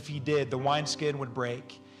 because if he did, the wineskin would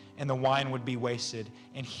break and the wine would be wasted,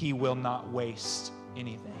 and he will not waste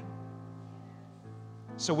anything.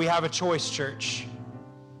 So we have a choice, church.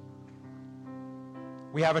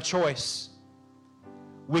 We have a choice.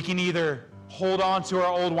 We can either hold on to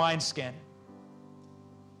our old wineskin.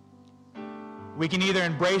 We can either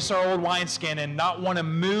embrace our old wineskin and not want to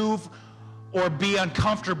move or be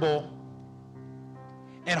uncomfortable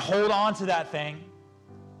and hold on to that thing,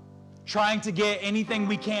 trying to get anything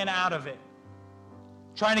we can out of it,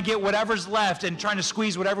 trying to get whatever's left and trying to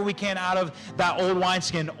squeeze whatever we can out of that old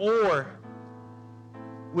wineskin. Or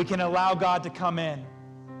we can allow God to come in,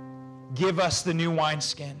 give us the new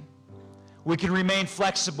wineskin. We can remain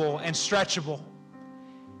flexible and stretchable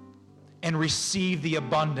and receive the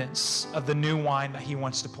abundance of the new wine that he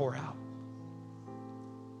wants to pour out.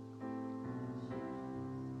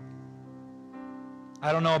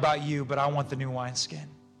 I don't know about you, but I want the new wineskin.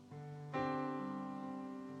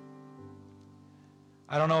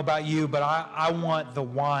 I don't know about you, but I want the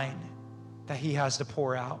wine that he has to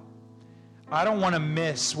pour out. I don't want to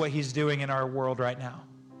miss what he's doing in our world right now.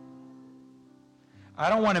 I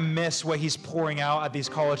don't want to miss what he's pouring out at these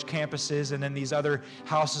college campuses and in these other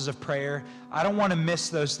houses of prayer. I don't want to miss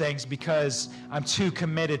those things because I'm too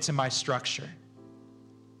committed to my structure.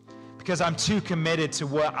 Because I'm too committed to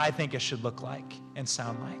what I think it should look like and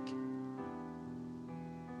sound like.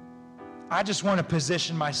 I just want to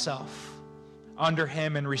position myself under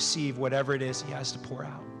him and receive whatever it is he has to pour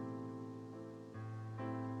out.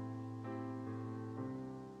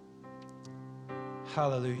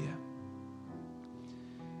 Hallelujah.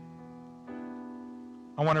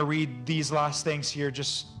 I want to read these last things here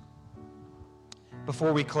just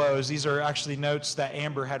before we close. These are actually notes that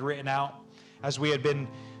Amber had written out as we had been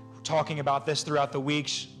talking about this throughout the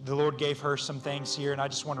week. The Lord gave her some things here, and I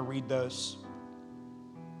just want to read those.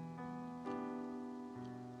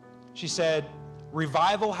 She said,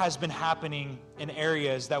 revival has been happening in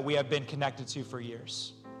areas that we have been connected to for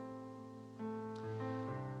years.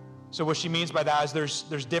 So what she means by that is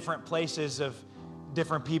there's different places of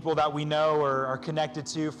different people that we know or are connected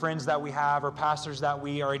to, friends that we have or pastors that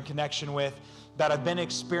we are in connection with that have been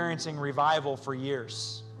experiencing revival for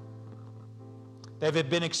years. They've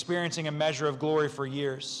been experiencing a measure of glory for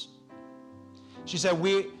years. She said,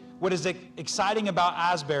 what is exciting about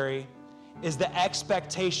Asbury is the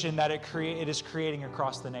expectation that it is creating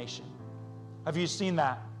across the nation. Have you seen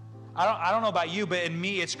that? I don't know about you, but in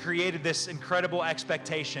me, it's created this incredible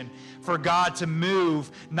expectation for God to move,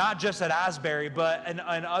 not just at Asbury, but in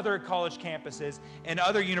other college campuses and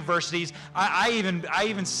other universities. I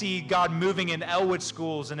even see God moving in Elwood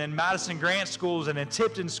schools and in Madison Grant schools and in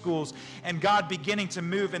Tipton schools, and God beginning to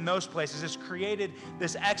move in those places. It's created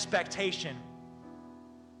this expectation.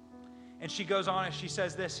 And she goes on and she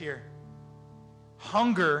says this here: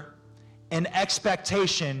 hunger and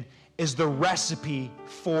expectation is the recipe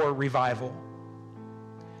for revival,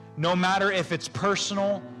 no matter if it's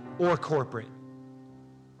personal or corporate.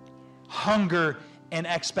 Hunger and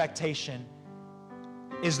expectation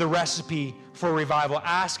is the recipe for revival.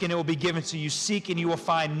 Ask and it will be given to you. Seek and you will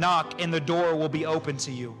find. Knock and the door will be open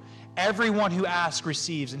to you. Everyone who asks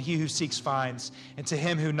receives, and he who seeks finds. And to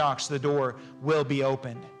him who knocks, the door will be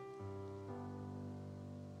opened.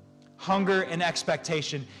 Hunger and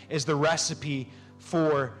expectation is the recipe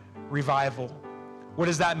for revival. What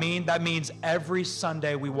does that mean? That means every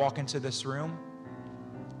Sunday we walk into this room,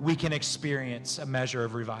 we can experience a measure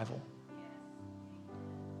of revival.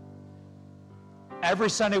 Every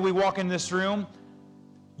Sunday we walk in this room,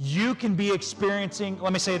 you can be experiencing,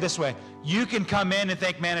 let me say it this way, you can come in and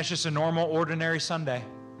think, man, it's just a normal, ordinary Sunday.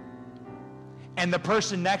 And the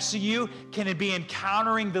person next to you can be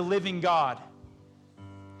encountering the living God.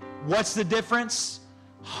 What's the difference?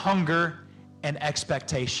 Hunger and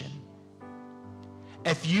expectation.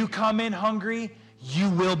 If you come in hungry, you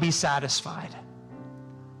will be satisfied.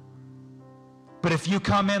 But if you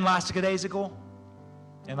come in lackadaisical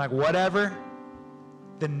and like whatever,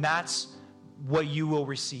 then that's what you will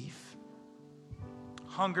receive.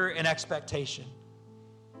 Hunger and expectation.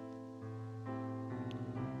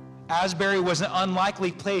 Asbury was an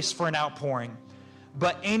unlikely place for an outpouring,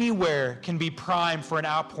 but anywhere can be primed for an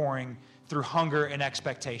outpouring through hunger and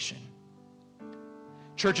expectation.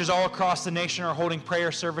 Churches all across the nation are holding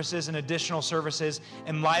prayer services and additional services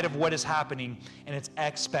in light of what is happening, and it's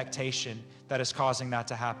expectation that is causing that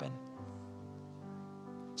to happen.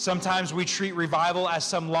 Sometimes we treat revival as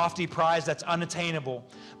some lofty prize that's unattainable,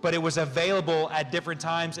 but it was available at different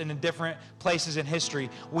times and in different places in history.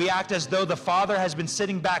 We act as though the Father has been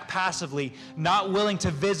sitting back passively, not willing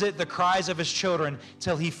to visit the cries of his children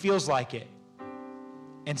till he feels like it.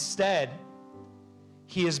 Instead,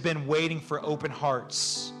 he has been waiting for open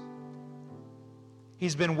hearts.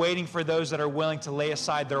 He's been waiting for those that are willing to lay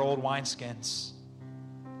aside their old wineskins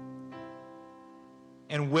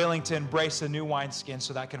and willing to embrace the new wineskin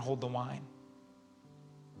so that can hold the wine.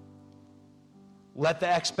 Let the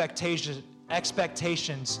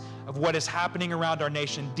expectations of what is happening around our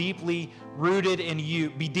nation be deeply rooted in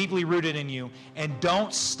you, and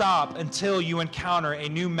don't stop until you encounter a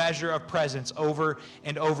new measure of presence over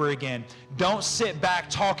and over again. Don't sit back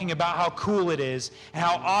talking about how cool it is and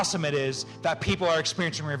how awesome it is that people are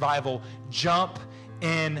experiencing revival. Jump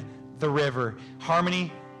in the river.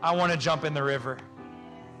 Harmony, I want to jump in the river.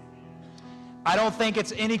 I don't think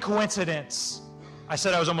it's any coincidence. I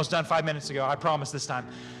said I was almost done 5 minutes ago. I promise this time.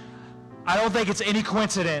 I don't think it's any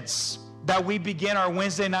coincidence that we begin our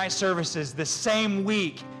Wednesday night services the same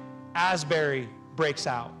week Asbury breaks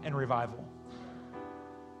out in revival.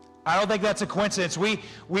 I don't think that's a coincidence. We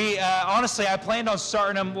honestly, I planned on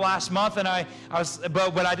starting them last month, and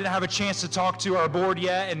but I didn't have a chance to talk to our board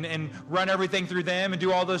yet and run everything through them and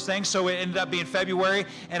do all those things. So it ended up being February,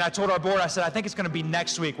 and I told our board, I said, I think it's going to be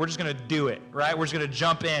next week. We're just going to do it, right? We're just going to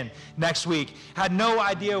jump in next week. Had no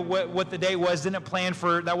idea what the date was. Didn't plan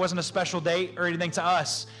for that. Wasn't a special date or anything to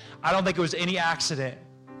us. I don't think it was any accident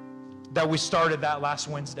that we started that last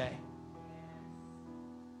Wednesday.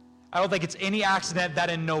 I don't think it's any accident that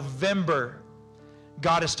in November,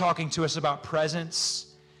 God is talking to us about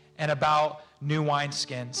presence and about new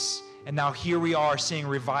wineskins. And now here we are seeing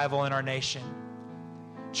revival in our nation.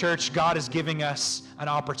 Church, God is giving us an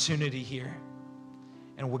opportunity here.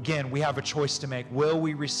 And again, we have a choice to make. Will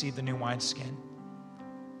we receive the new wineskin?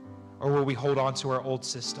 Or will we hold on to our old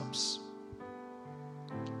systems?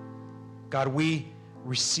 God, we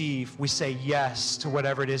say yes to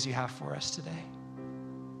whatever it is you have for us today.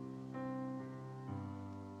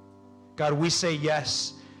 God, we say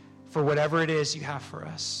yes for whatever it is you have for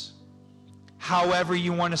us. However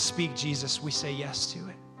you want to speak, Jesus, we say yes to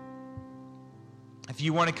it. If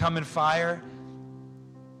you want to come in fire,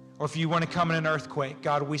 or if you want to come in an earthquake,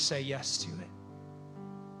 God, we say yes to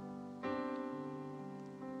it.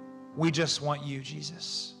 We just want you,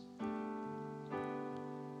 Jesus.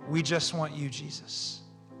 We just want you, Jesus.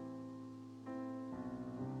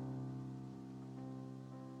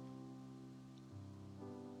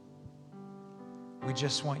 We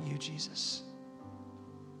just want you, Jesus.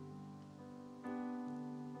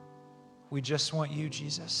 We just want you,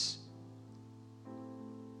 Jesus.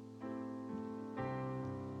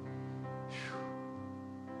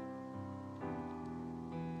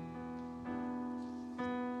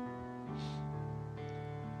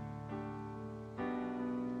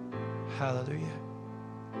 Hallelujah.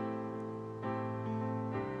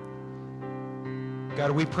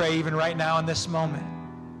 God, we pray even right now in this moment.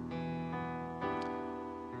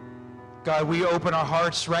 God, we open our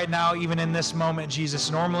hearts right now, even in this moment,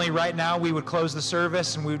 Jesus. Normally, right now, we would close the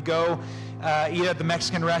service and we would go eat at the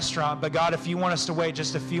Mexican restaurant. But God, if you want us to wait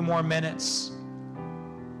just a few more minutes,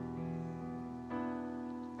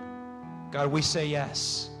 God, we say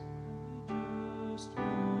yes.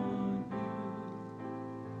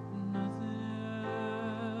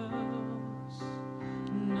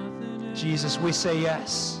 Jesus, we say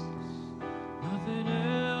yes. Nothing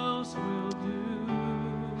else will do.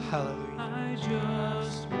 Hallelujah. I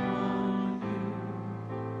just want you.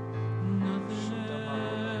 Nothing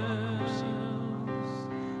else.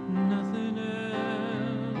 Nothing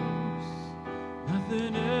else.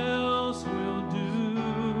 Nothing else will do.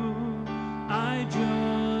 I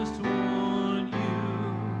just want you.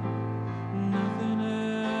 Nothing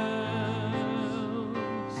else.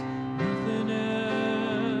 Nothing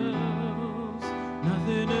else.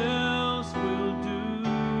 Nothing else will do.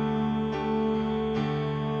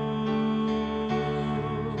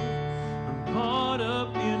 I'm caught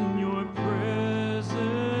up in your presence.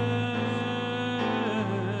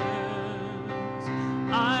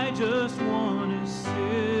 I just want to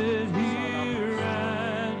sit here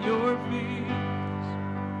at your feet.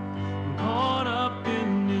 I'm caught up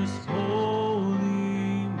in this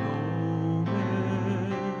holy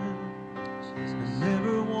moment. I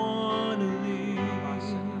never want to leave.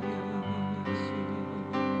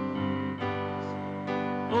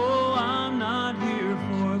 Oh, I'm not here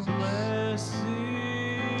for blessing.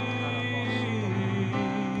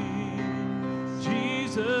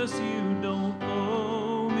 Jesus, you don't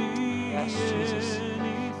owe me Yes, Jesus.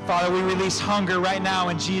 anything Father, we release hunger right now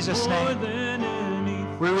in Jesus' more name. than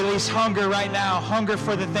anything. We release hunger right now, hunger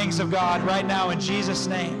for the things of God right now in Jesus'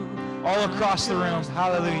 name, all across the room.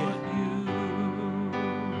 Hallelujah.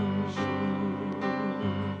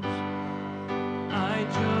 I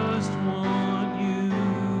just want you.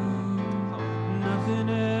 Nothing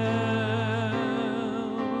else.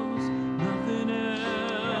 Nothing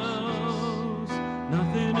else.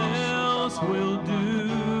 Nothing else will do.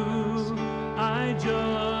 I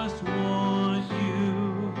just want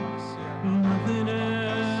you. Nothing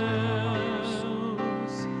else.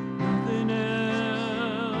 Nothing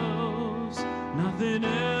else. Nothing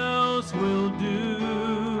else will do.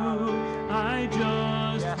 I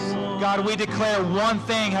just want God, we declare one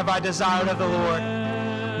thing have I desired of the Lord.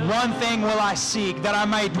 One thing will I seek, that I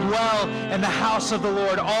may dwell in the house of the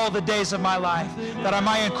Lord all the days of my life, that I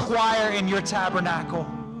might inquire in your tabernacle,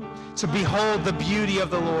 to behold the beauty of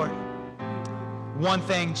the Lord. One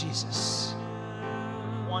thing, Jesus.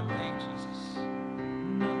 One thing, Jesus.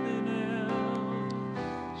 nothing else.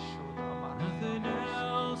 Nothing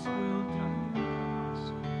else will do.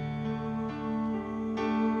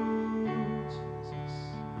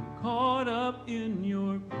 I'm caught up in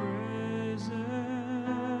your presence.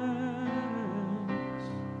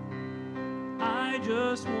 I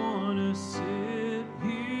just want to sit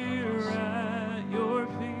here at your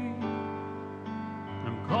feet.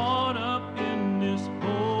 I'm caught up in this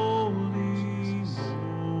holy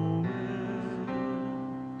moment.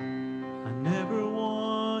 I never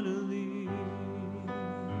want to leave.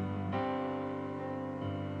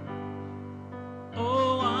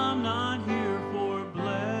 Oh, I'm not here for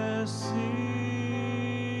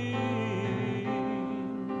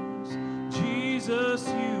blessings. Jesus,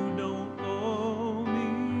 you don't owe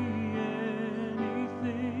me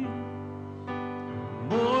anything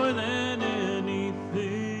more than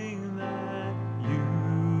anything that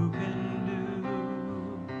you can do.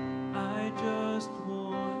 I just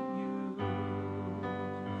want you.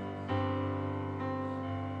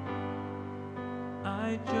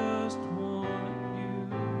 I just want you.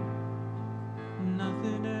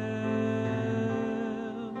 Nothing else.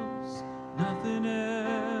 Nothing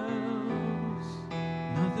else.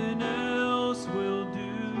 Nothing else will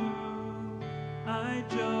do. I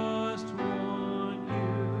just want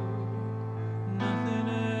you. Nothing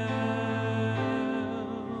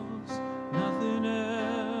else. Nothing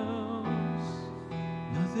else.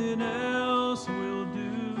 Nothing else will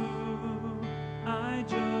do. I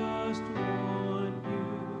just want you.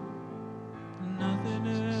 Nothing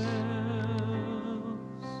else.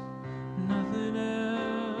 Nothing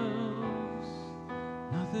else.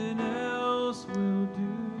 Nothing else will do.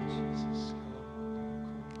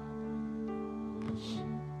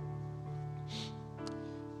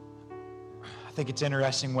 I think it's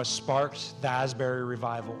interesting what sparked the Asbury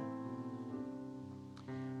revival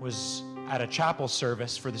was at a chapel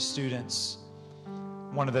service for the students.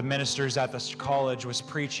 One of the ministers at this college was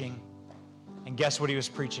preaching, and guess what he was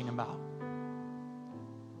preaching about?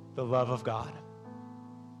 The love of God.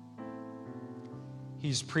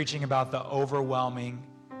 He's preaching about the overwhelming,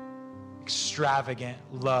 extravagant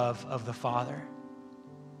love of the Father.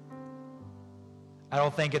 I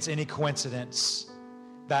don't think it's any coincidence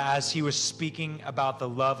that as he was speaking about the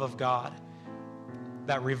love of God,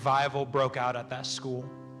 that revival broke out at that school.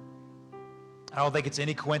 I don't think it's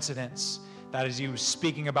any coincidence that as he was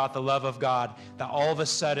speaking about the love of God, that all of a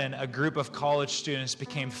sudden a group of college students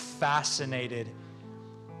became fascinated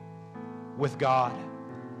with God.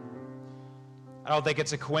 I don't think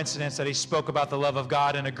it's a coincidence that he spoke about the love of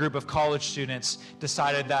God and a group of college students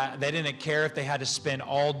decided that they didn't care if they had to spend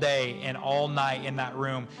all day and all night in that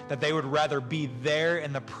room, that they would rather be there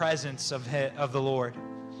in the presence of the Lord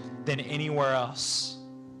than anywhere else.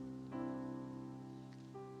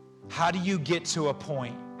 How do you get to a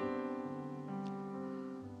point?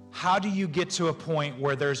 How do you get to a point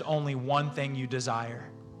where there's only one thing you desire?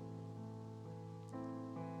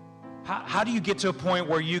 How do you get to a point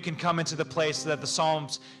where you can come into the place that the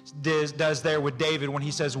Psalms does there with David when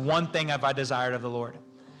he says, one thing have I desired of the Lord?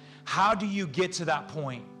 How do you get to that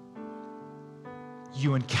point?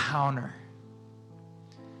 You encounter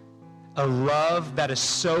a love that is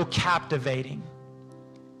so captivating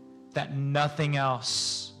that nothing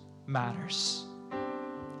else matters.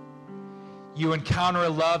 You encounter a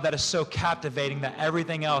love that is so captivating that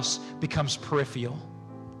everything else becomes peripheral.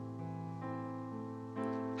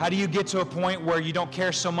 How do you get to a point where you don't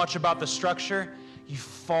care so much about the structure? You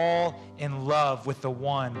fall in love with the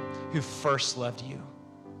one who first loved you.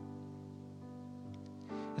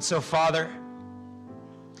 And so, Father,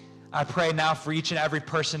 I pray now for each and every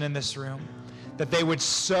person in this room that they would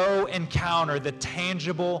so encounter the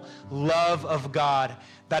tangible love of God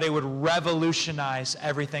that it would revolutionize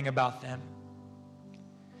everything about them.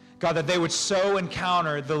 God, that they would so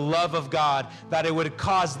encounter the love of God that it would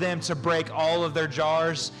cause them to break all of their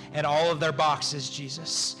jars and all of their boxes,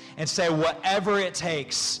 Jesus, and say, whatever it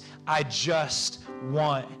takes, I just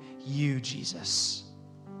want you, Jesus.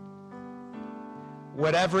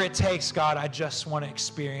 Whatever it takes, God, I just want to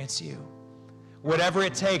experience you. Whatever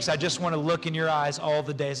it takes, I just want to look in your eyes all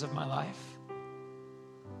the days of my life.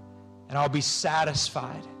 And I'll be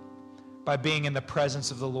satisfied by being in the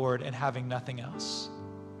presence of the Lord and having nothing else.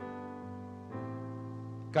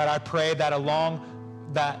 God, I pray that along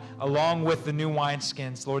with the new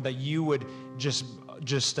wineskins, Lord, that you would just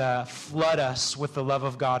flood us with the love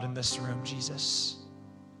of God in this room, Jesus.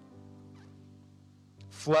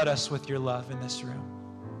 Flood us with your love in this room.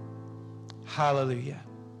 Hallelujah.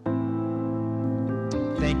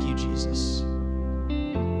 Thank you, Jesus.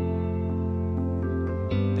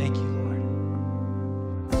 Thank you, Lord.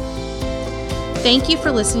 Thank you for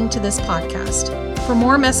listening to this podcast. For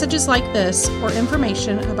more messages like this or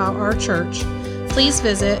information about our church, please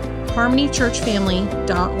visit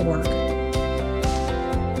harmonychurchfamily.org.